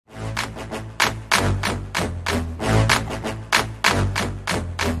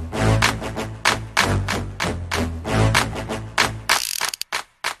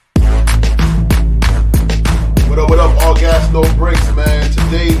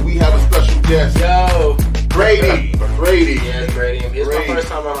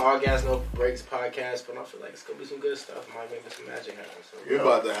podcast, but I feel like it's gonna be some good stuff. Might make some magic happen. So. You're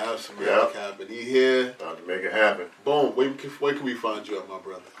about to have some magic happen. You here? About to make it happen. Boom. Where can we find you at, my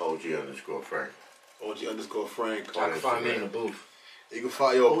brother? OG_Frank. OG_Frank. I can find me in the booth. You can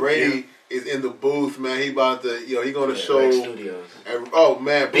find Brady is in the booth, man. He about to he gonna show. Rex Studios. Oh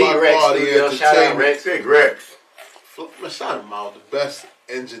man, Big Rex Party Studios. Shout out Rex. Big Rex. Man, shout him out. The best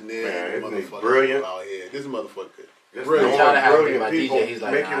engineer, motherfucker, brilliant out here. This motherfucker. Brilliant. Brilliant people DJ, he's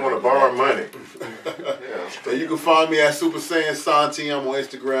like, make you want to borrow money. So you can find me at Super Saiyan Santi. I'm on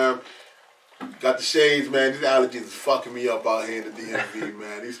Instagram. Got the shades, man. These allergies is fucking me up out here in the DMV,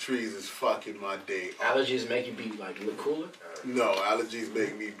 man. These trees is fucking my day. Allergies make you be like look cooler? No, allergies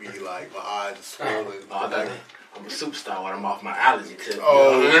make me be like my eyes are swollen. I'm a superstar when I'm off my allergy tip.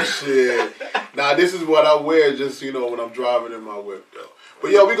 Oh shit! Now this is what I wear, just when I'm driving in my whip, though.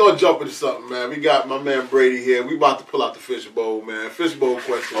 But we gonna jump into something, man. We got my man Brady here. We about to pull out the fishbowl, man. Fishbowl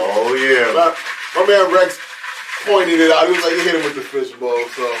question. Oh yeah. My man Rex pointed it out. He was like, "You hit him with the fishbowl."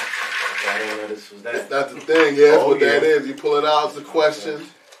 So I didn't know this was that. that's the thing. Yeah, that's what that is. You pull it out. It's a question.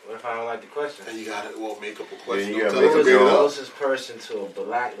 What if I don't like the question? And you gotta make up a question. Yeah, Who was the closest person to a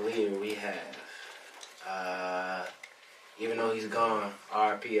black leader we have? Even though he's gone,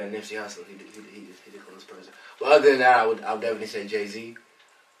 R.I.P. Nipsey Hussle, he the closest person. Well, other than that, I would definitely say Jay-Z.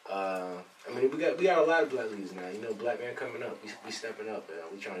 I mean, we got a lot of black leaders now. Black man coming up, we stepping up.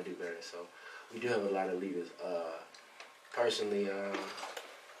 We trying to do better. So we do have a lot of leaders. Personally,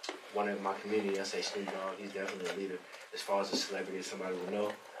 one in my community, I say Snoop Dogg. He's definitely a leader as far as a celebrity, somebody would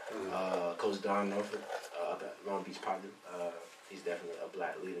know. Coach Don Norfolk, up at Long Beach Positive. He's definitely a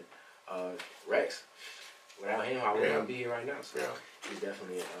black leader. Rex, without him, I would not be here right now. So he's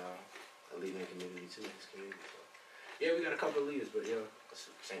definitely a leader in the community too. His community. So, we got a couple of leaders, but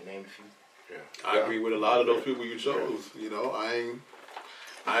say name a few. Yeah, I agree with a lot of those people you chose.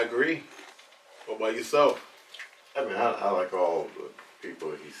 I agree. What about yourself? I mean, I like all the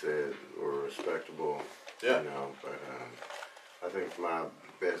people he said were respectable. Yeah. But I think my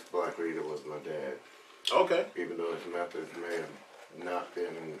best black leader was my dad. Okay. Even though his methods may have not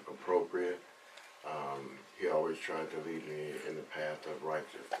been appropriate, he always tried to lead me in the path of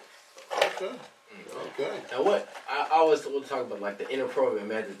righteousness. Okay. Okay. Now what I always want to talk about, like the inappropriate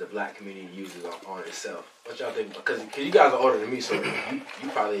methods the black community uses on itself. What y'all think? Because you guys are older than me, so you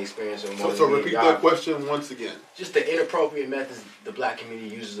probably experience it more. So repeat that question once again. Just the inappropriate methods the black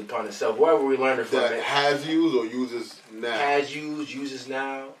community uses upon itself. Wherever we learned it from. That has used or uses now. Has used, uses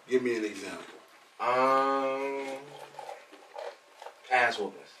now. Give me an example. Ass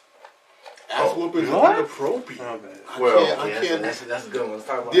whoopings. Ass whoopings is what? inappropriate. I can't. That's a good one. Let's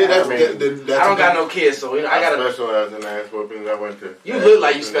talk about. Yeah, that. that's I don't got no kids, so I gotta specialize in ass whoopings. I went to. You look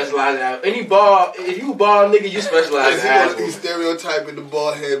like you specialize in ass. If you ball nigga, you specialize in ass whoopings. He's stereotyping the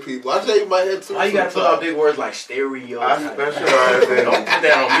bald head people. I tell you my head too. Why you gotta put out big words like stereo? I specialize in. Don't put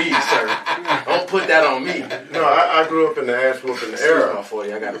that on me, sir. Don't put that on me. No, I grew up in the ass whooping era. My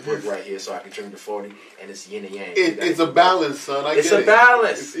 40. I got a book right here so I can drink the 40, and it's yin and yang. It's a balance, son. It's a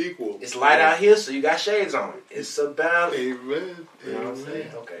balance. It's equal. It's light out here, so you got shades on. It's a balance. Amen. You know what I'm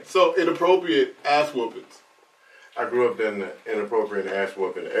saying? Okay. So inappropriate ass whoopings. I grew up in the inappropriate ass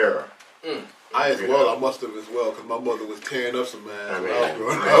whooping era. I must have as well, because my mother was tearing up some ass when I was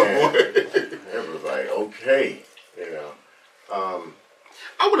growing up. Boy. It was like, okay,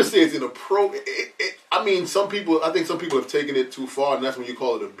 I wouldn't say it's inappropriate. I think some people have taken it too far, and that's when you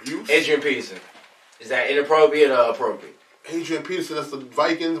call it abuse. Adrian Peterson. Is that inappropriate or appropriate? Adrian Peterson, that's the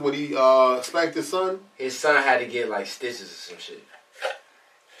Vikings, when he spanked his son. His son had to get like stitches or some shit.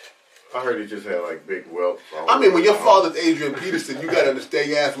 I heard he just had like big welts. I mean, when your father's Adrian Peterson, you gotta understand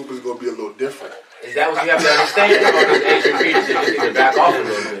your ass whooping is gonna be a little different. Is that what you have to understand? Or does Adrian Peterson just need to back off a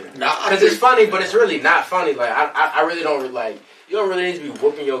little bit? Because it's funny, but it's really not funny. Like I really don't like. You don't really need to be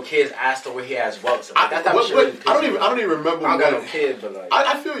whooping your kid's ass to where he has welts. Like, that type of shit really I don't even remember. I don't got no kid, but like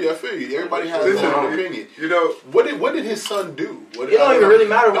I feel you. Everybody has their own opinion. What did his son do? It don't even really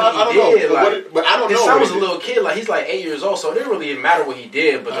matter what he did. But I don't know. His son was a little kid. Like he's like 8 years old, so it didn't really matter what he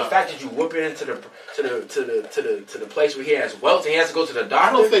did. But the fact that you whoop it into the place where he has welts and he has to go to the doctor.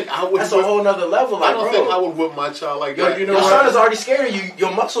 I don't think I would. That's a whole nother level. Like, I don't think I would whoop my child like that. Your son is already scary.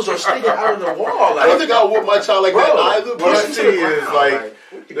 Your muscles are sticking out of the wall. Like, I don't think I would whoop my child like that either. What I see is like.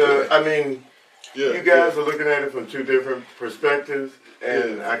 You guys are looking at it from two different perspectives,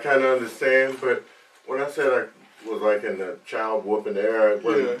 and I kind of understand. But when I said I was like in the child whooping era,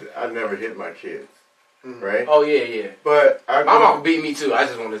 I never hit my kids, right? Oh yeah. But my mom beat me too. I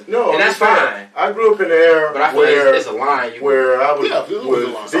just want to. No, and that's fine. I grew up in the era but I feel like it's a line. Where I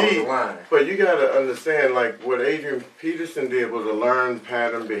was a line. But you got to understand, like what Adrian Peterson did was a learned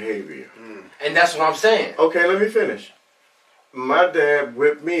pattern behavior. And that's what I'm saying. Okay, let me finish. My dad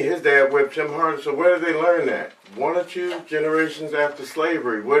whipped me. His dad whipped him hard. So where did they learn that? 1 or 2 generations after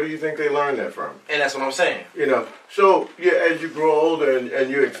slavery. Where do you think they learned that from? And that's what I'm saying. You know, so yeah, as you grow older and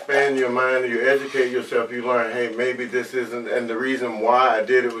you expand your mind and you educate yourself, you learn, hey, maybe this isn't, and the reason why I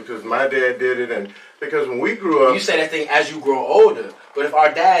did it was because my dad did it, and because when we grew up, You say that thing as you grow older, but if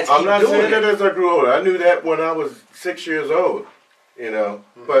our dads keep I'm not doing saying it, that as I grew older. I knew that when I was 6 years old, you know,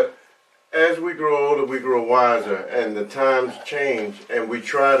 but as we grow older, we grow wiser, and the times change, and we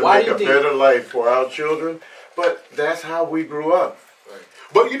try to Why make do you a think- better life for our children. But that's how we grew up.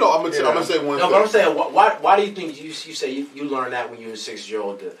 But you know, I'm gonna say one no, thing. but I'm saying, why do you think you say you learned that when you were 6 years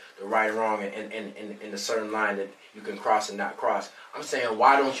old, the right and wrong, and in a certain line that you can cross and not cross? I'm saying,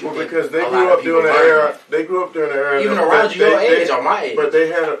 why don't you? Well, think because they a lot grew of up during people the learn era. that? They grew up during the era. Even that- around that your they- age or my age. But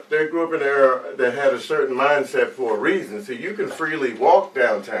they grew up in an era that had a certain mindset for a reason. So you can freely walk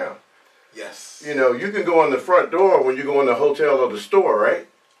downtown. Yes. You know, you can go in the front door when you go in the hotel or the store, right?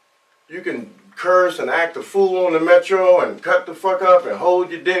 You can curse and act a fool on the metro and cut the fuck up and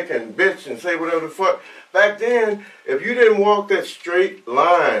hold your dick and bitch and say whatever the fuck. Back then, if you didn't walk that straight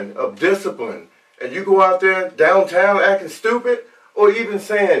line of discipline and you go out there downtown acting stupid or even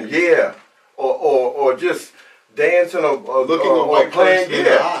saying yeah or just dancing or Looking a or white playing, person in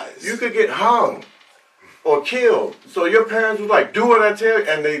the eyes. you could get hung or killed. So your parents was like, do what I tell you,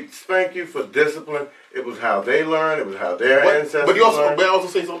 and they spank you for discipline. It was how they learned. It was how their ancestors But you also, learned. may I also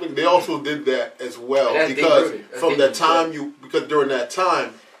say something? They also did that as well And that's because deep-rooted. That's from that deep-rooted. time because during that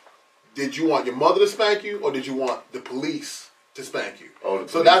time, did you want your mother to spank you or did you want the police to spank you? Oh, the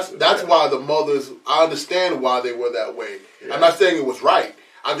So police, that's yeah. why the mothers. I understand why they were that way. Yeah. I'm not saying it was right.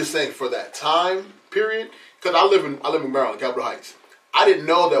 I'm just saying for that time period, because I live in Maryland, Capitol Heights. I didn't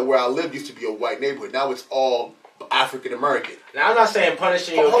know that where I lived used to be a white neighborhood. Now it's all African American. Now I'm not saying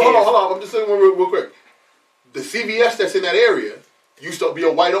punishing your Hold kids. on. I'm just saying real quick. The CVS that's in that area used to be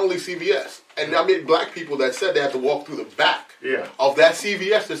a white-only CVS. And I mean, black people that said they had to walk through the back Yeah. of that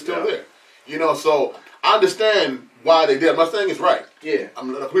CVS that's still Yeah. there. You know, so I understand why they did. I'm not saying it's right. Yeah.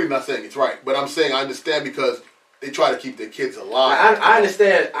 I'm completely not saying it's right. But I'm saying I understand because they try to keep their kids alive. I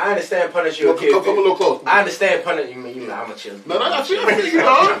understand punishing your kids. Come a little close. I understand punishing. You know, I'm a chill. No, I feel I'm you,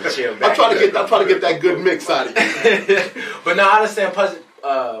 trying to chill I'm back. trying to get that good mix out of you. But no, I understand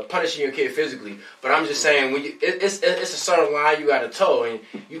punishing your kid physically. But I'm just saying, when it's a certain line you got to toe, and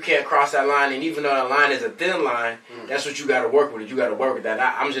you can't cross that line. And even though that line is a thin line, that's what you got to work with. You got to work with that.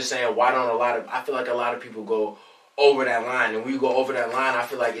 I'm just saying, why don't I feel like a lot of people go over that line, and when you go over that line, I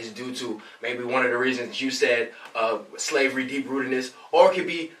feel like it's due to maybe one of the reasons you said, slavery, deep rootedness, or it could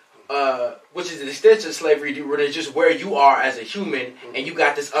be. Which is the extension of slavery, deep rooted, just where you are as a human, and you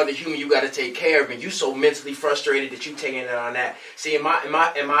got this other human you got to take care of, and you so mentally frustrated that you taking it on that. See, in my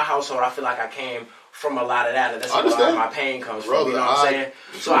household, I feel like I came from a lot of that, and that's where a lot of my pain comes from. You know what I'm saying?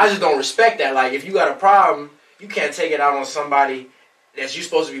 So I just don't respect that. Like, if you got a problem, you can't take it out on somebody that you're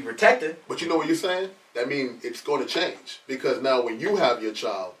supposed to be protecting. But you know what you're saying? That means it's going to change because now when you have your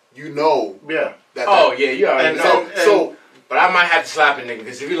child, you know. Yeah. Yeah, you already know. So. But I might have to slap a nigga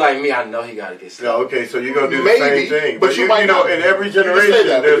because if you like me, I know he gotta get slapped. Yeah, okay, so you're gonna do the Maybe, same thing, but you might know, not. in every You can say generation,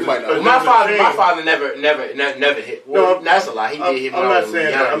 that, but there's you might not. a My change. father never hit. Well, No, that's a lie. He did hit me. I'm when I not was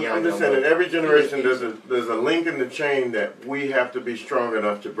saying that. young, I'm just saying in every generation there's a link in the chain that we have to be strong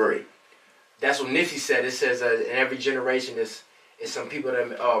enough to break. That's what Nipsey said. It says in every generation it's some people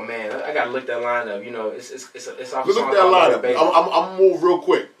that, oh man, I gotta look that line up. You know, it's off Look at that lineup. I'm move real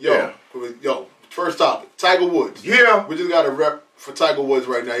quick. Yo, first topic. Tiger Woods. Yeah. We just got a rep for Tiger Woods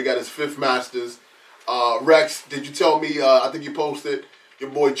right now. He got his 5th Masters. Rex, did you tell me, I think you posted, your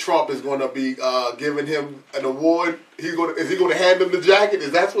boy Trump is going to be giving him an award? Is he going to hand him the jacket?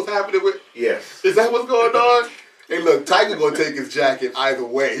 Is that what's happening with? Yes. Is that what's going on? Hey, look, Tiger going to take his jacket either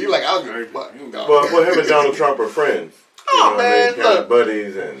way. He like, I'll give a fuck. Well, him and Donald Trump are friends. Oh, man, they kind look. of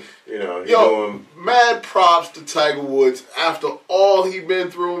buddies, and he's doing. Mad props to Tiger Woods. After all he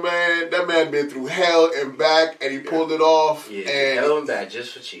been through, man, that man been through hell and back, and he pulled it off. Yeah, and hell and back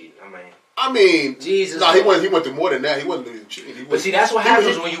just for cheating. I mean, Jesus. Nah, he went through more than that. He wasn't doing cheating. But see, that's what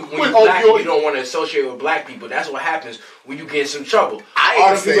happens when you're black and you don't want to associate with black people. That's what happens when you get in some trouble.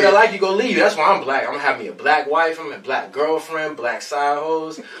 All the people that like you go leave. That's why I'm black. I'm gonna have me a black wife. I'm a black girlfriend. Black side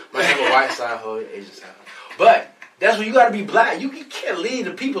hoes. Might have a white side hoe. Asian side hoe. But that's when you got to be black. You can't leave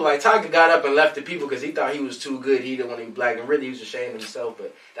the people. Like Tiger got up and left the people because he thought he was too good. He didn't want to be black, and really he was ashamed of himself.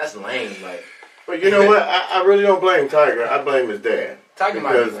 But that's lame. Like, but you know what? I really don't blame Tiger. I blame his dad. Tiger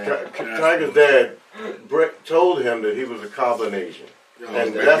might be lame. Tiger's dad, Brett, told him that he was a combination.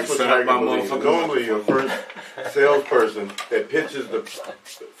 And that's what Tiger believes. Normally, your first salesperson that pitches the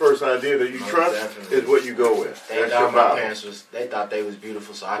first idea that you trust is what you go with. They thought my parents they thought they was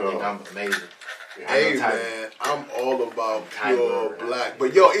beautiful, so I think I'm amazing. Hey man, I'm all about pure black.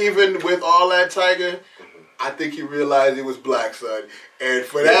 But yo, even with all that Tiger, I think he realized he was black, son. And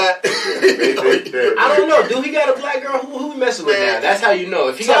for that, I don't know. Do he got a black girl? Who he messing with now? That's how you know.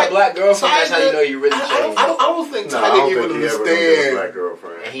 If he got a black girlfriend, that's how you know you really changed. I don't think Tiger even understands. Black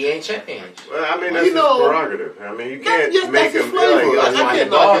girlfriend. And he ain't changed. Well, I mean, that's his prerogative. I mean, you can't make him flavor. I can't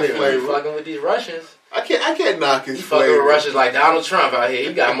knock his flavor. Fucking with these Russians. I can't knock his flavor. Fucking with Russians like Donald Trump out here.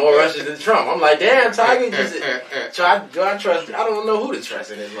 He got more Russians than Trump. I'm like, damn, Tiger. Do I trust? I don't know who to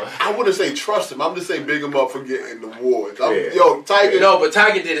trust in this life. I wouldn't say trust him. I'm just saying big him up for getting the awards. Yo, Tiger. No, but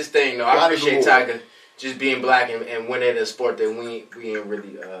Tiger did his thing though. I appreciate Tiger just being black and winning a sport that we ain't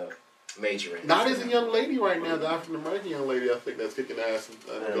really majoring. Not as a young lady right now, the African American young lady. I think that's kicking ass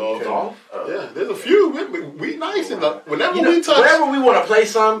in golf. Yeah, there's a few. We nice enough. Whenever we touch, whenever we want to play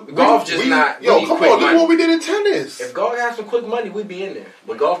some golf, just not. Yo, come on, look what we did in tennis. If golf had some quick money, we'd be in there.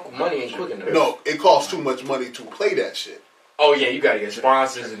 But golf money ain't quick enough. No, it costs too much money to play that shit. Oh yeah, you gotta get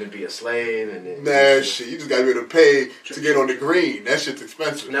sponsors and to be a slave and then shit. You just gotta be able to pay to get on the green. That shit's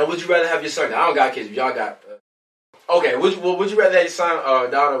expensive. Now, would you rather have your son? I don't got kids. But y'all got. Okay, would you rather have your son or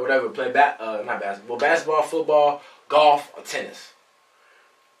daughter or whatever play basketball, football, golf, or tennis?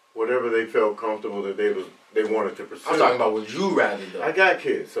 Whatever they felt comfortable that they wanted to pursue. I'm talking about would you rather though. I got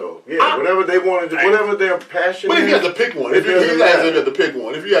kids, so yeah, whatever they wanted to, whatever their passion. But if you had to pick one, if you had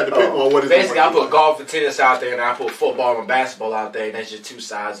to pick one, what is basically I put golf and tennis out there, and I put football and basketball out there, and that's just two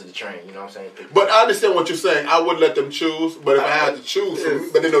sides of the train. You know what I'm saying? But I understand what you're saying. I would let them choose, but if I had to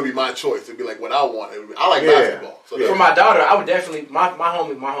choose, but then it'll be my choice. It'd be like what I want. I like basketball. So for my daughter, I would definitely my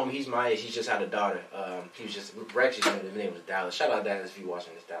homie. He's my age. He's just had a daughter. He was just Rex. His name was Dallas. Shout out Dallas if you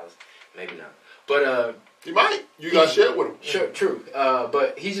watching this, Dallas. Maybe not, but you might. You got to share it with him. Sure, true.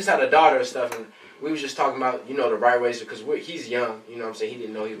 But he just had a daughter and stuff, and we was just talking about the right ways because he's young. You know what I'm saying? He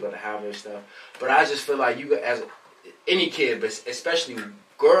didn't know he was going to have her and stuff. But I just feel like you as any kid, but especially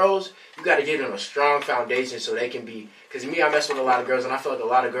girls, you got to give them a strong foundation so they can be. Because me, I mess with a lot of girls, and I feel like a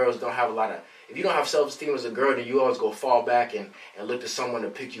lot of girls don't have a lot of. If you don't have self-esteem as a girl, then you always go fall back and look to someone to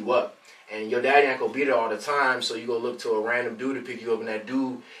pick you up. And your daddy ain't gonna be there all the time, so you go look to a random dude to pick you up, and that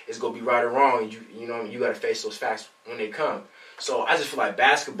dude is gonna be right or wrong. And you gotta face those facts when they come. So I just feel like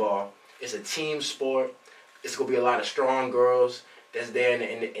basketball is a team sport. It's gonna be a lot of strong girls that's there,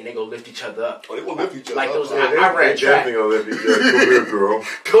 and they go lift each other up. Oh, they gonna lift each other like up. Those, I ran track. Definitely gonna lift each other up, girl.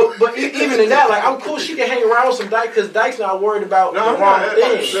 But even in that, like I'm cool. She can hang around with some Dyke because Dyke's not worried about the wrong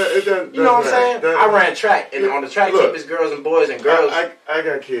thing. You know what I'm saying? I ran track, and on the track team it's girls and boys and girls. I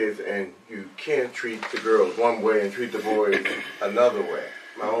got kids, and you can't treat the girls one way and treat the boys another way.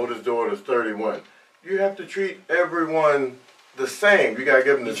 My oldest daughter's 31. You have to treat everyone the same. You gotta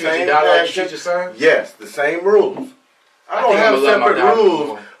give them the same action. Treat your son? Yes, the same rules. I don't have separate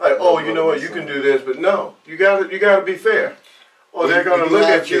rules. Like, you know what, you can do this, but no, you gotta be fair, or they're gonna look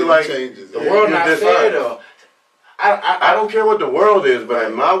at you like the world not fair though. I don't care what the world is, but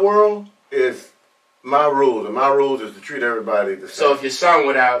in my world, it's my rules, and my rules is to treat everybody the same. So if your son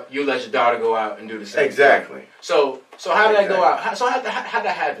went out, you let your daughter go out and do the same. Exactly. Thing. So how did that go out? How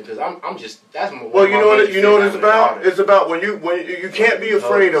that happen? Because I'm just that's more. Well, you know what it's about. It's about when you can't be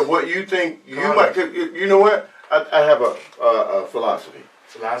afraid of what you think you might. You know what? I have a philosophy.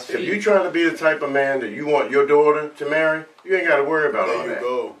 If you try to be the type of man that you want your daughter to marry, you ain't got to worry about all that. There you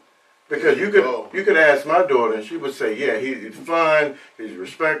go. Because you could ask my daughter, and she would say, yeah, he's fine, he's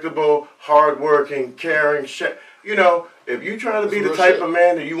respectable, hardworking, caring. You know, if you try to be the type of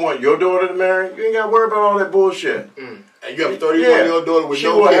man that you want your daughter to marry, you ain't got to worry about all that bullshit. And you have a 31-year-old daughter with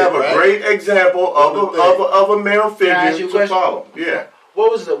no kids, have a great example of a male figure to follow. Yeah.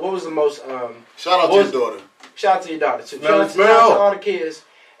 What was the most? Shout out to your daughter. Shout out to your daughter too. Shout out to all the kids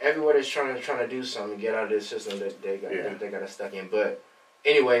everywhere that's trying to do something, get out of this system that they got us stuck in. But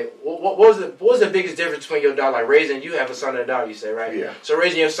anyway, what was the biggest difference between your daughter, like raising? You have a son and a daughter, you say, right? Yeah. So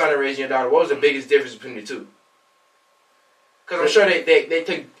raising your son and raising your daughter, what was the biggest difference between the two? Because I'm sure they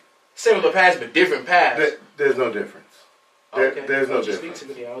took similar paths but different paths. There's no difference. There's no difference.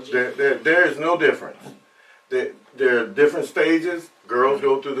 There is no difference. There are different stages. Girls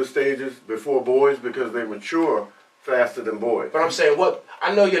go through the stages before boys because they mature faster than boys. But I'm saying,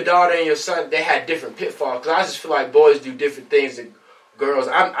 I know your daughter and your son, they had different pitfalls. Because I just feel like boys do different things than girls.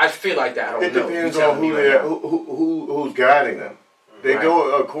 I feel like that. I don't know. It depends on who's guiding them. They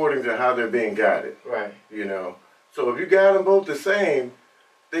go according to how they're being guided. Right. You know. So if you guide them both the same,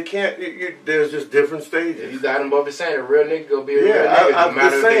 they can't. There's just different If stages. you got them both the same, a real nigga gonna be a real Yeah, nigga. I'm no matter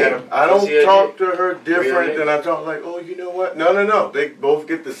just if they got saying. a I don't pussy or talk dick. to her different Real than I talk like, oh, you know what? No. They both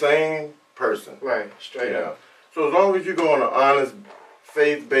get the same person. Right, straight Yeah. up. So as long as you go on an honest,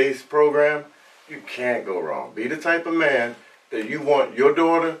 faith-based program, you can't go wrong. Be the type of man that you want your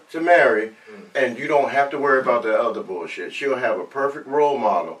daughter to marry, and you don't have to worry about that other bullshit. She'll have a perfect role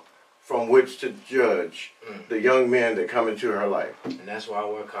model from which to judge the young men that come into her life. And that's why I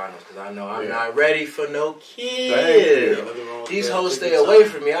wear condoms, because I know I'm Yeah. not ready for no Thank kid. you. Nothing wrong with These that. hoes Take stay your away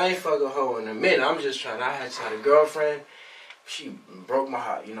time. from me. I ain't fucking a hoe in a minute. I'm just trying. I had a girlfriend. She broke my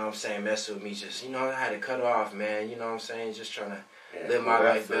heart, you know what I'm saying? Messing with me. Just, you know, I had to cut her off, man. You know what I'm saying? Just trying to Yeah, live my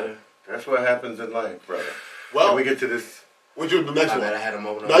well, life better. That's what happens in life, brother. Well, Can we get to this? what you do the next I one? bet I had a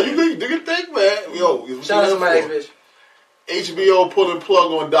moment. Now you do your thing, man. Yo, Shout out to my ex-bitch. HBO pulling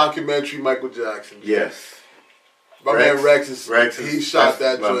plug on documentary Michael Jackson. Yes. My man Rex is he shot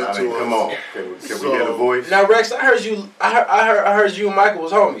that joint I mean, to us. come on. Can we So- get a voice? Now, Rex, I heard you and Michael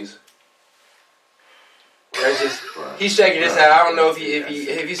was homies. Rex just, he's shaking his head. I don't know if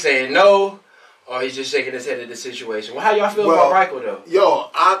he's saying no or he's just shaking his head at the situation. Well, how y'all feel about Michael though? Yo,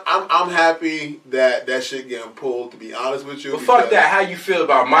 I'm happy that shit getting pulled. To be honest with you, But fuck that. How you feel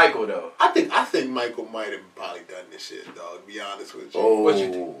about Michael though? I think Michael might have probably done this shit, dog. To be honest with you, Oh, What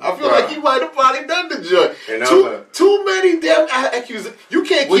you think? I feel like he might have probably done the joint. You know, Too many damn accusations. You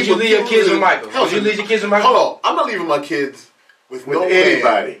can't. Would keep you leave your kids accusing- with Michael? Hell, Would you leave your kids with Michael? Hold on, I'm not leaving my kids with With no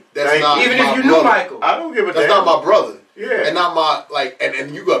anybody. man that's Thank not you. Even my if you knew brother. Michael. I don't give a That's damn. not my brother. Yeah. And not my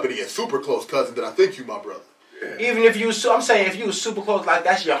and you got to be a super close cousin that I think you my brother. Even if you was, I'm saying if you was super close, like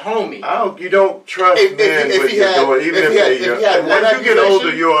that's your homie. You don't trust If men he with your had- daughter, even if he had- if he had one as you get accusation,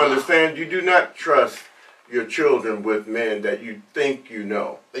 older, you'll understand. You do not trust your children with men that you think you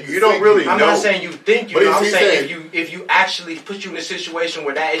know. That you You don't think really you I'm know. not saying you think you But know. I'm he's saying saying- if you actually put you in a situation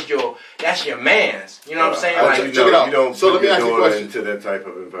where that's your man's. You know what I'm saying? I'll Like, check it out. You don't So put let me your ask you a daughter question. into that type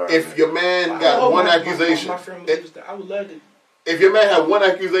of environment. If your man I got hope one my accusation, friend was I would love to. if your man had one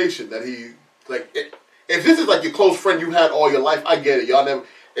accusation that he if this is like your close friend you had all your life, I get it. Y'all never.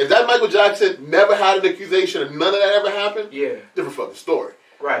 If that Michael Jackson never had an accusation and none of that ever happened, Yeah. different fucking story.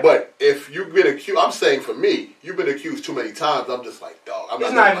 Right. But if you've been accused, I'm saying for me, you've been accused too many times. I'm just like, dog. I'm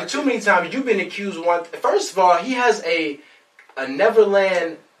It's not not letting even my too kid- many times. You've been accused one. First of all, he has a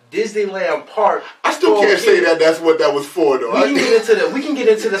Neverland Disneyland park. I still for can't say kids. that that's what that was for, though. We can get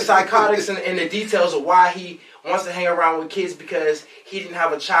into the psychotics and the details of why he wants to hang around with kids because he didn't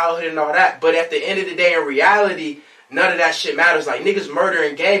have a childhood and all that. But at the end of the day, in reality, none of that shit matters. Like niggas murder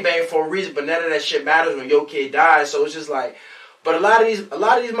and gangbang for a reason, but none of that shit matters when your kid dies. So it's just like, but a lot of these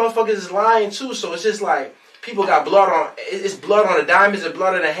motherfuckers is lying too. So it's just like people got blood on. It's blood on the diamonds and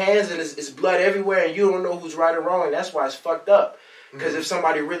blood on the hands, and it's blood everywhere, and you don't know who's right or wrong, and that's why it's fucked up. Because if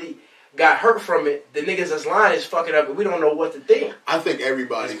somebody really got hurt from it, the niggas that's lying is fucking up, and we don't know what to think. I think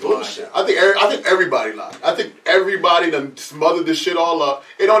everybody's It's lying. bullshit. I think everybody lied. I think everybody done smothered this shit all up.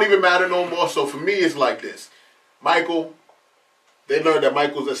 It don't even matter no more. So for me, it's like this. Michael, they learned that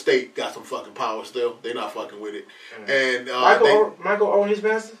Michael's estate got some fucking power still. They not fucking with it. And Michael owned his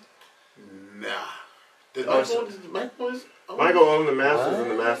masters? nah. Does Oh, Michael owned the Masters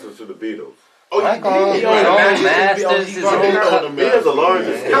and the Masters to the Beatles. Michael he owns owned the Masters, Masters, he his owned own the- company. He has the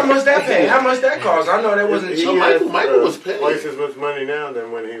largest. How much that pay? How much that cost? I know that wasn't He cheap. has, Michael was paying. twice as much money now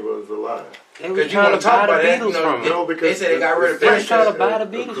than when he was alive. They was Because you trying want to to talk buy the about that, Beatles from No, him. because They said they got rid of They was franchise. trying to buy the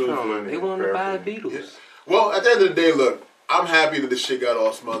The Beatles cruise from him. money, They wanted to buy the apparently. Beatles. Well, at the end of the day, look, I'm happy that this shit got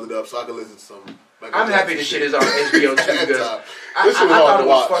all smothered up so I can listen to some Michael I'm happy Jackson this shit is on HBO too because This I shit was hard thought to it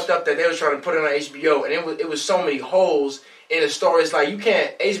was watch. fucked up that they was trying to put it on HBO and it was so many holes in the story. It's like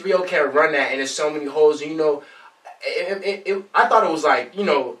HBO can't run that and there's so many holes. And, you know, I thought it was like, you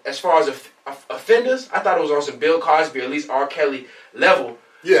know, as far as offenders, I thought it was on some Bill Cosby or at least R. Kelly level.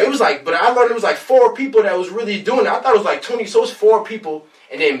 Yeah. It was like, but I learned it was like 4 people that was really doing it. I thought it was like 20, so it's 4 people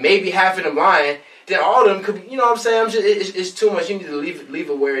and then maybe half of them lying. Then all of them could be, you know what I'm saying? It's too much. You need to leave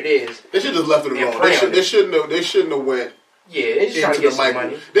it where it is. They should just left it And alone. pray on it. They shouldn't have went Yeah, they just trying to into get the some Michael.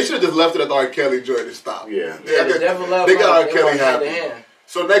 money. They should have just left it at the R. Kelly joint and stopped. Yeah. Yeah, the devil love They got money. R. They Kelly walk hand happy. in hand.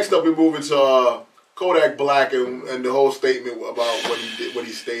 So next up, we move into Kodak Black and the whole statement about what he did, what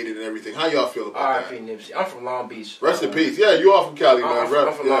he stated, and everything. How y'all feel about R.I.P. that? Nipsey. I'm from Long Beach. Rest in peace. Yeah, you are from Cali, man.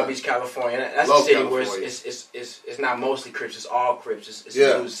 I'm from Yeah. Long Beach, California. That's Love a city where California. it's not mostly Crips. It's all Crips. It's a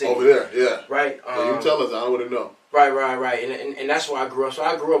Yeah, new city. over there. Yeah. Right. Yeah, you tell us. I want to know. Right. And that's where I grew up. So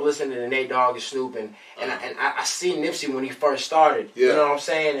I grew up listening to Nate Dogg and Snoop, and I seen Nipsey when he first started. Yeah. You know what I'm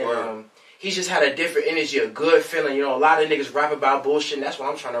saying? And Right. he's just had a different energy, a good feeling. You know, a lot of niggas rap about bullshit, and that's what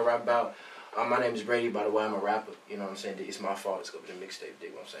I'm trying to rap about. My name is Brady, by the way. I'm a rapper. You know what I'm saying? It's my fault. It's going to be the mixtape,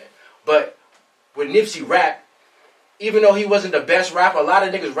 dig what I'm saying? But when Nipsey rapped, even though he wasn't the best rapper, a lot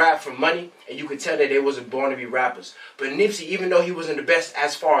of niggas rap for money, and you could tell that they wasn't born to be rappers. But Nipsey, even though he wasn't the best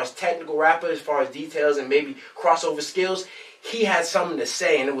as far as technical rapper, as far as details and maybe crossover skills, he had something to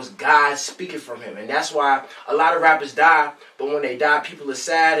say, and it was God speaking from him. And that's why a lot of rappers die, but when they die, people are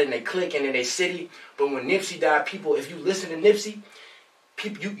sad, and they click, and then they city. But when Nipsey died, people, if you listen to Nipsey,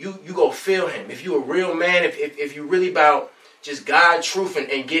 people, you go feel him. If you a real man, if you really about just God, truth,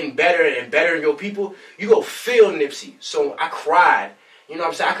 and getting better and better in your people, you go feel Nipsey. So I cried. You know what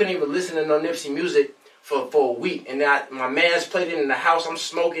I'm saying? I couldn't even listen to no Nipsey music for a week. And then my man's played it in the house. I'm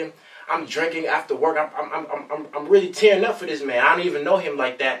smoking. I'm drinking after work. I'm really tearing up for this man. I don't even know him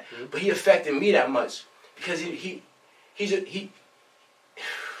like that, but he affected me that much because he It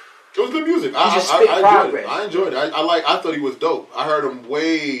was good music. I enjoyed it. I thought he was dope. I heard him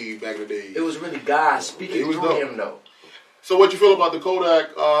way back in the day. It was really God speaking through him, though. So what you feel about the Kodak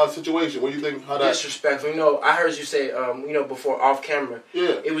situation? What do you think? How that disrespectful? You know, I heard you say, before off camera.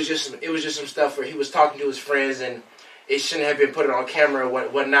 Yeah. It was just some stuff where he was talking to his friends and it shouldn't have been put on camera or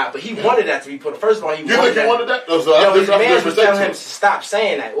whatnot. But he wanted that to be put. First of all, he wanted that. Oh, so his man was telling him to stop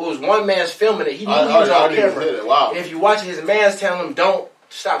saying that. It was one man's filming it. He knew he was on camera. Wow. And if you watch it, his man's telling him don't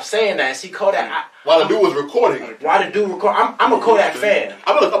stop saying that. See, Kodak. While the dude was recording it. While the dude I'm a Kodak fan.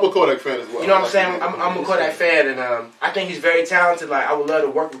 I'm a Kodak fan as well. You know what I'm saying? I'm a Kodak fan, and I think he's very talented. Like, I would love to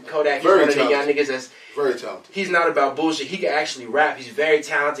work with Kodak. He's one of the young niggas that's very talented. He's not about bullshit. He can actually rap. He's very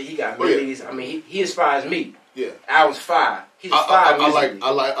talented. He got melodies. Yeah. I mean, he inspires me. Yeah. Album's fire. He's fire. I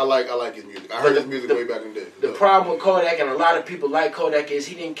like his music. I heard his music way back in the day. The problem with Kodak, and a lot of people like Kodak, is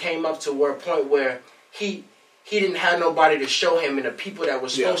he didn't came up to a point where he didn't have nobody to show him, and the people that were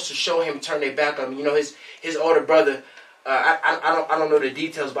supposed to show him turned their back on him. You know, his older brother. I don't know the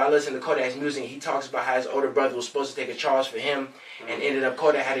details, but I listen to Kodak's music. He talks about how his older brother was supposed to take a charge for him, and ended up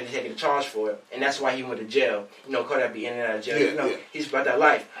Kodak had to take a charge for it, and that's why he went to jail. You know, Kodak be in and out of jail. He's about that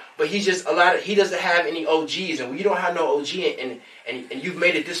life. But he's just he doesn't have any OGs, and when you don't have no OG, and you've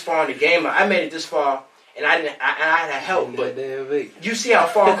made it this far in the game. I made it this far, and I had help, but you see how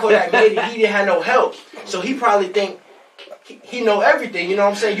far Kodak made it. He didn't have no help, so he probably think. He know everything, you know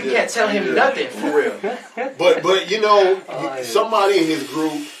what I'm saying? You can't tell him nothing, for real. But you know, somebody in his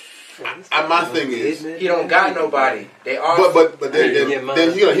group, my thing is... He don't got nobody. They are... But then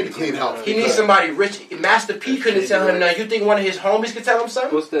he need to clean house. He needs somebody rich. Master P couldn't tell him now. You think one of his homies could tell him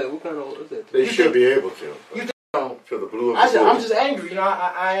something? What's that? What kind of... What's that? They should be able to. You think... For the blue I'm just angry, you know.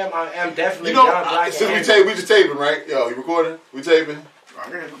 I am definitely... You know, since we just taping, right? Yo, you recording? We taping? Go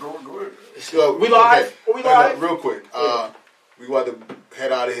ahead. We live? We live? Real quick. We got to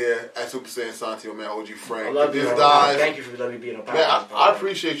head out of here at Super Saiyan Santio, man. OG Frank. I love you. Thank you for letting me be in a podcast. Man, I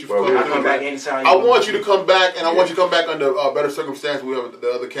appreciate you for coming. I'll come back anytime. I want you to come back, and I want you to come back under better circumstances. We have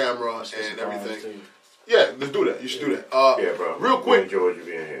the other camera and everything. Yeah, let's do that. You should do that. Yeah, bro. Real quick. I enjoyed you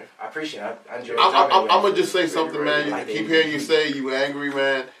being here. I appreciate it. I enjoy it. I'm going to just say something, man. You keep hearing you say you angry,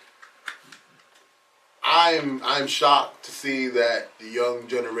 man. I'm shocked to see that the young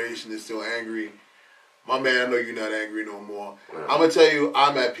generation is still angry. My man, I know you're not angry no more. Yeah. I'm gonna tell you,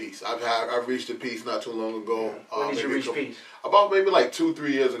 I'm at peace. I've reached a peace not too long ago. When did you reach peace? About maybe like 2-3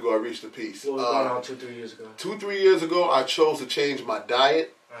 years ago, I reached a peace. What was going on 2-3 years ago? 2-3 years ago, I chose to change my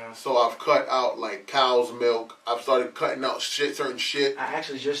diet. So I've cut out like cow's milk. I've started cutting out certain shit. I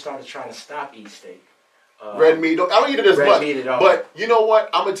actually just started trying to stop eating steak. Red meat. I don't eat it as much. Red meat at all. But you know what?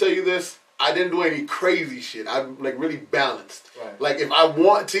 I'm gonna tell you this. I didn't do any crazy shit. I'm like really balanced. Right. Like if I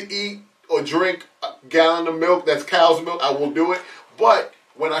want to eat or drink a gallon of milk that's cow's milk, I will do it. But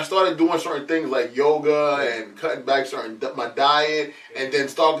when I started doing certain things like yoga and cutting back my diet, and then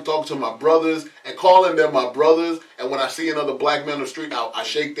started talking to my brothers and calling them my brothers, and when I see another black man on the street, I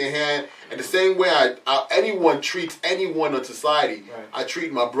shake their hand. And the same way anyone treats anyone in society, I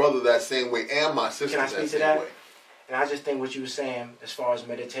treat my brother that same way and my sister that same way. And I just think what you were saying as far as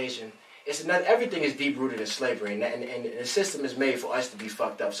meditation, everything is deep rooted in slavery, and the system is made for us to be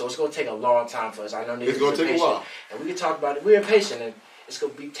fucked up. So it's gonna take a long time for us. I know niggas it's gonna take a while, and we can talk about it. We're impatient, and it's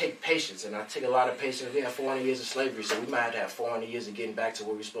gonna take patience. And I take a lot of patience. We have 400 years of slavery, so we might have to have 400 years of getting back to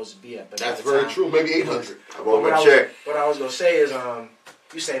where we're supposed to be at. But that's very true. Maybe 800. What I was gonna say is,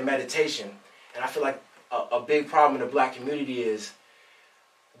 you say meditation, and I feel like a big problem in the black community is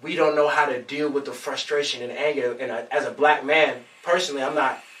we don't know how to deal with the frustration and anger. And as a black man, personally,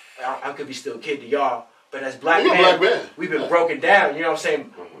 I could be still a kid to y'all, but as black men, we've been broken down, you know what I'm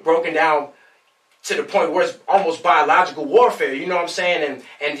saying? Broken down to the point where it's almost biological warfare, you know what I'm saying,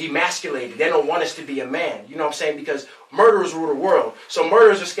 and demasculated. They don't want us to be a man, you know what I'm saying, because murderers rule the world. So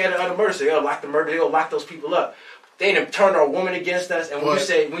murderers are scared of other murderers. So they'll lock the murder, they'll lock those people up. They done turned our woman against us. And when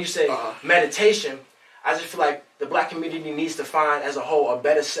you say meditation, I just feel like the black community needs to find as a whole a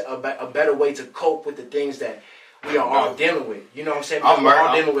better way to cope with the things that we are all dealing with. You know what I'm saying? Because we're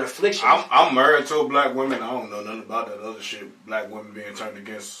all dealing with affliction. I'm married to a black woman. I don't know nothing about that other shit. Black women being turned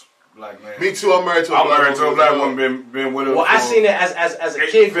against black men. Me too. I'm married to a black woman. Been with her. Well, I seen it as a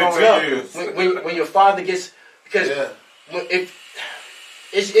kid growing up. When your father gets, because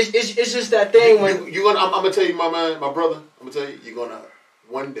it's just that thing when I'm gonna tell you, my man, my brother. I'm gonna tell you, you're gonna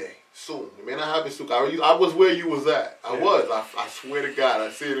one day soon. It may not happen soon. I was where you was at. I swear to God,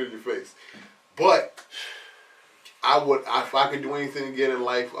 I see it in your face. But if I could do anything again in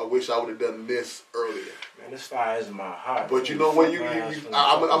life, I wish I would have done this earlier. Man, this fire is in my heart. But you know what?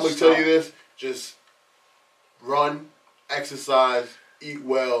 I'm gonna tell you this: just run, exercise, eat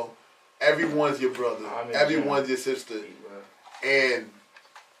well. Everyone's your brother. Everyone's your sister, and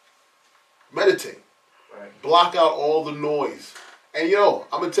meditate. Right. Block out all the noise. And I'm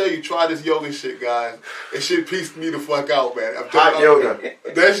gonna tell you, try this yoga shit, guys. It shit pieced me the fuck out, man. Hot yoga.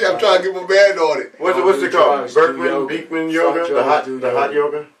 That shit, I'm trying to get my man on it. What's it called? Beekman yoga? The hot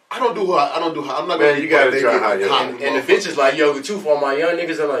yoga? I don't do hot. I'm not man, you gotta try hot yoga. And the bitches like yoga too. For my young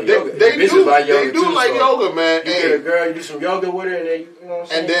niggas, are like yoga. They do like yoga, man. You get a girl, you do some yoga with her, and then you know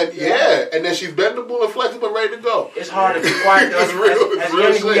what I'm saying. And then she's bendable and flexible, and ready to go. It's hard to be quiet. As young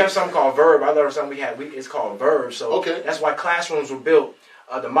niggas, we have something called Verb. I learned something it's called Verb. So that's why classrooms were built.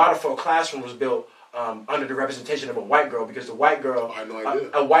 The model for a classroom was built under the representation of a white girl, because the white girl,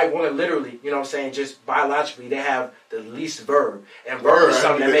 a white woman, literally, you know what I'm saying, just biologically, they have the least verb. And verb is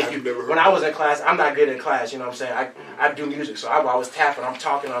something that make you, when I was in class, I'm not good at class, you know what I'm saying, I do music, so I was tapping, I'm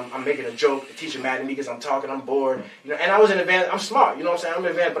talking, I'm making a joke, the teacher mad at me because I'm talking, I'm bored, and I was in advance, I'm smart, you know what I'm saying, I'm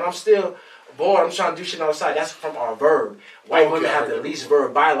in advance, but I'm still bored, I'm trying to do shit on the side. That's from our verb. White women have the least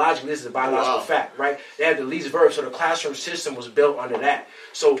verb. Biologically, this is a biological fact, right? They have the least verb, so the classroom system was built under that.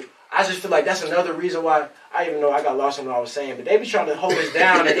 So I just feel like that's another reason why I even know I got lost in what I was saying, but they be trying to hold us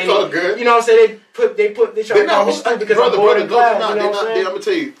down. And it's all good. You know what I'm saying? They try to call me stupid because I'm bored in class. You know what I'm saying? I'm gonna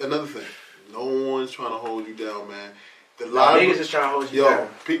tell you another thing. No one's trying to hold you down, man. Niggas is trying to hold you down.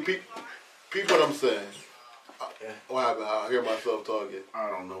 Peep what I'm saying. What happened? I hear myself talking. I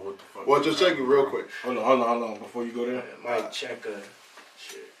don't know what the fuck. Well, just check it real quick. Hold on. Before you go there, Mike, check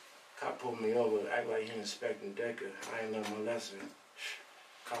shit. Cop pulled me over, act like he inspecting Decker. I ain't learned my lesson.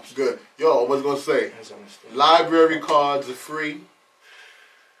 Good. Yo, I was gonna say, library cards are free.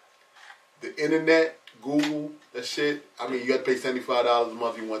 The internet, Google, that shit. I mean, you got to pay $75 a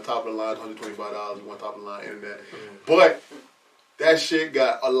month. You want top of the line, $125. You want top of the line internet, but that shit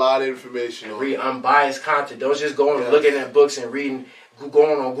got a lot of information. Read unbiased content. Don't just go and looking at books and reading,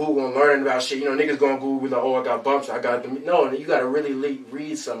 going on Google and learning about shit. Niggas go on Google with like, I got bumps. I got them. No, you got to really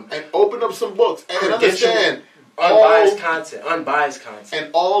read some and open up some books and understand. Unbiased content. And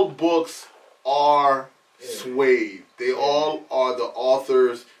all books are swayed. They all are the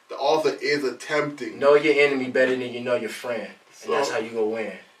authors. The author is attempting. Know your enemy better than you know your friend. And that's how you go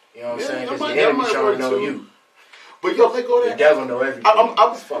win. You know what I'm saying? Because the enemy trying to know you. But yo, let go there. The devil know everything.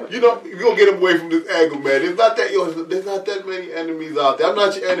 We're gonna get him away from this angle, man. There's not that many enemies out there. I'm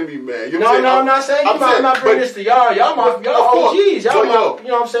not your enemy, man. I'm not saying I'm not bringing this to y'all. Y'all OGs. Y'all you know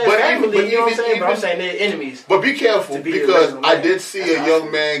what I'm saying? Family, you know what I'm saying? But I'm saying they're enemies. But be careful, because I did see a young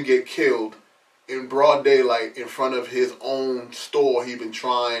man get killed in broad daylight in front of his own store. He'd been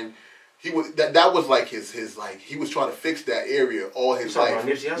trying. That was like his like he was trying to fix that area all his life.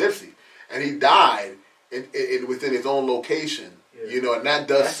 Nipsey, and he died. Within his own location, and that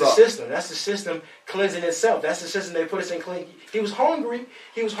does suck. The system. That's the system cleansing itself. That's the system they put us in clean. He was hungry,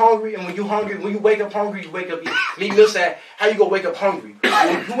 and when you wake up hungry, you wake up evil. Meek Mill said, how you gonna wake up hungry? How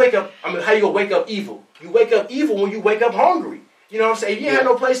you gonna wake up evil? You wake up evil when you wake up hungry. You know what I'm saying? If you had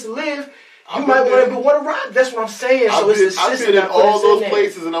no place to live, you might want to rob. That's what I'm saying. So it's the system. I've been in all those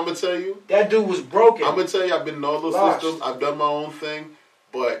places, and I'm gonna tell you, that dude was broken. I'm gonna tell you, I've been in all those systems. I've done my own thing,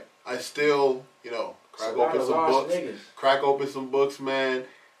 but I still, crack open some books, man.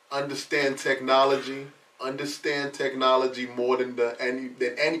 Understand technology. Understand technology more than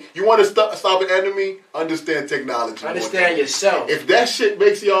any. You want to stop an enemy? Understand technology. Understand yourself. If that shit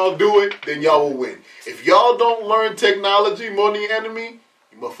makes y'all do it, then y'all will win. If y'all don't learn technology more than your enemy,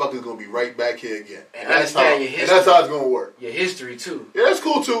 you motherfuckers gonna be right back here again. And understand your history. And that's how it's gonna work. Your history too. Yeah, that's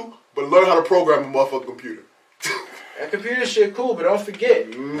cool too. But learn how to program a motherfucking computer. That computer shit cool, but don't forget,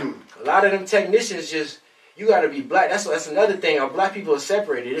 a lot of them technicians just, You gotta be black. That's another thing. Black people are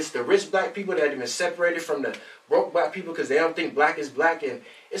separated. It's the rich black people that have been separated from the broke black people because they don't think black is black, and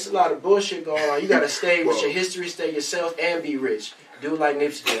it's a lot of bullshit going on. You gotta stay with your history, stay yourself, and be rich. Do it like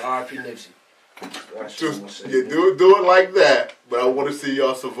Nipsey did. R.I.P. Nipsey. Do it like that. But I want to see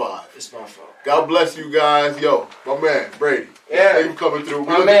y'all survive. It's my fault. God bless you guys. Yo, my man Brady. Yeah, thank you for coming through.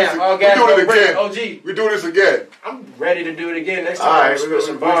 My man, we're doing it again. OG. We do this again. I'm ready to do it again next All time. right, Spit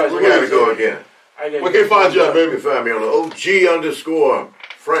some bars. we gotta go again. Where can you find you at, You baby? can find me on the OG_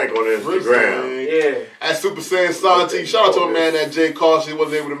 Frank on Instagram. Yeah. At Super Saiyan Santi. Shout out to my man at Jay Caution. He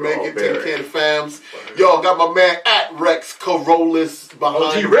wasn't able to make it. Barry. Take care of the fams. Yo, got my man at Rex Carolus behind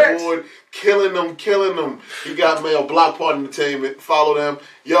OG the Rex. board. Killing them. He got me on Block Party Entertainment. Follow them.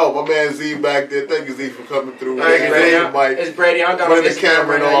 Yo, my man Z back there. Thank you, Z, for coming through. Thank you, Z. Mike. It's Brady. I'm Running the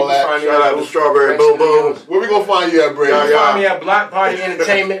camera and all that. Shout out to Strawberry Bobo. Where we gonna find you at, Brady? Yeah, Find me at Block Party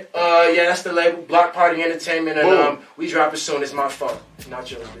Entertainment. Yeah, that's the label. Block Party Entertainment, and we drop it soon. It's my fault, not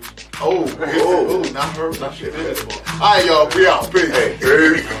yours, bitch. Not her, not your business. All right, y'all, we out. Peace. Hey,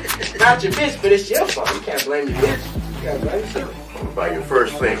 peace. Not your bitch, but it's your fault. You can't blame the bitch. You gotta blame yourself. I'm gonna buy your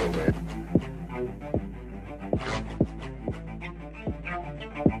first single, man.